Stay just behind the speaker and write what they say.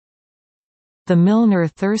The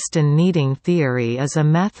Milnor-Thurston kneading theory is a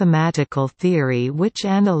mathematical theory which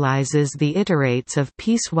analyzes the iterates of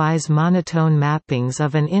piecewise monotone mappings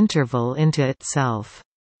of an interval into itself.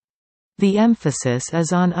 The emphasis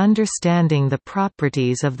is on understanding the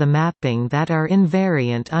properties of the mapping that are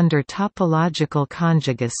invariant under topological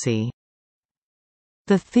conjugacy.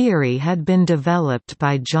 The theory had been developed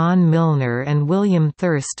by John Milnor and William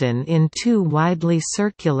Thurston in two widely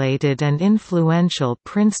circulated and influential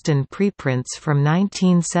Princeton preprints from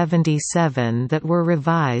 1977 that were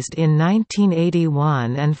revised in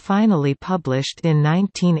 1981 and finally published in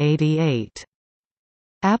 1988.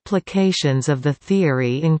 Applications of the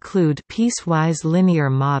theory include piecewise linear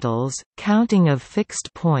models, counting of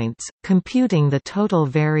fixed points, computing the total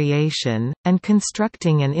variation, and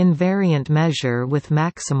constructing an invariant measure with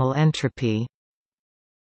maximal entropy.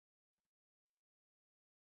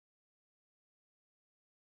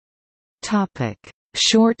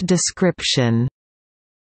 Short description.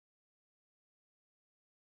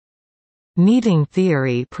 Kneading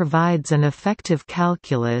theory provides an effective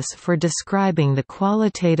calculus for describing the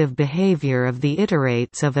qualitative behavior of the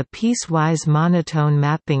iterates of a piecewise monotone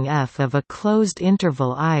mapping F of a closed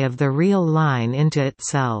interval I of the real line into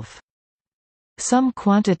itself. Some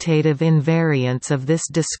quantitative invariants of this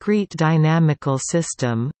discrete dynamical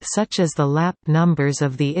system, such as the lap numbers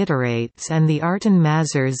of the iterates and the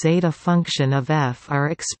Artin-Mazur zeta function of F, are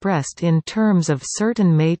expressed in terms of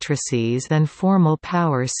certain matrices and formal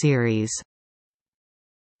power series.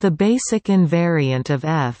 The basic invariant of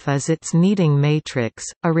F is its kneading matrix,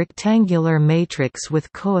 a rectangular matrix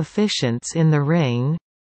with coefficients in the ring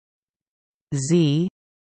Z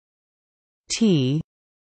T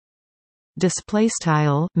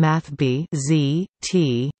 _mathb Z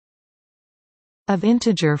T of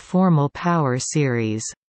integer formal power series.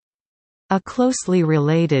 A closely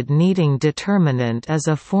related kneading determinant is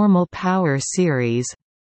a formal power series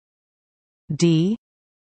D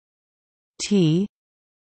T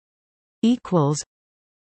equals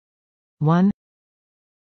 1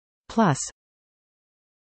 plus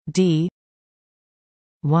D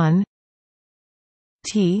 1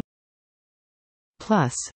 T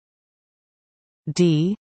plus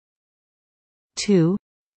D 2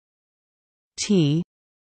 T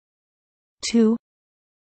 2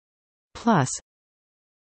 plus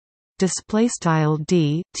display style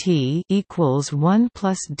D T equals 1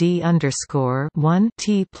 plus D underscore 1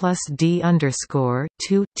 T plus D underscore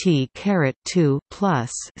 2 T caret 2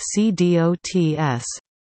 plus C dots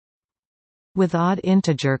with odd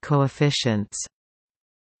integer coefficients.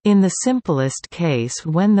 In the simplest case,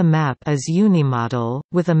 when the map is unimodal,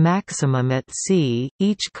 with a maximum at C,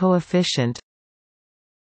 each coefficient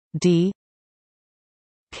D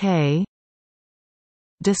K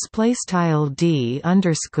display style D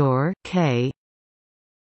underscore K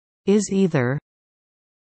is either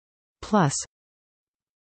plus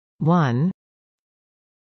 1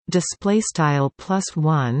 display style plus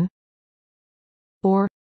 1 or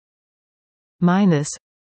minus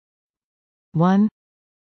 1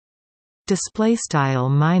 display style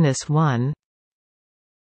minus 1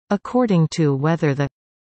 according to whether the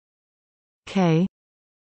K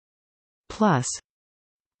plus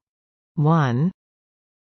 1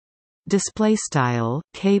 display style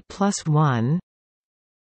K plus 1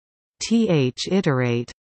 th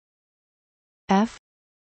iterate F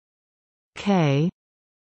K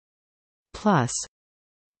plus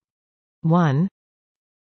 1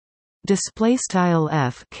 display style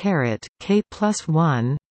F caret K plus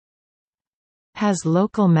 1 has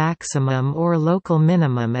local maximum or local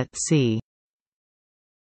minimum at C.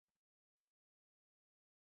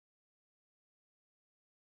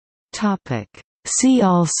 Topic See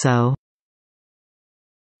also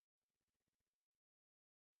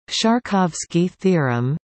Sharkovsky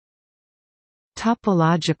theorem,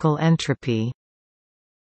 topological entropy.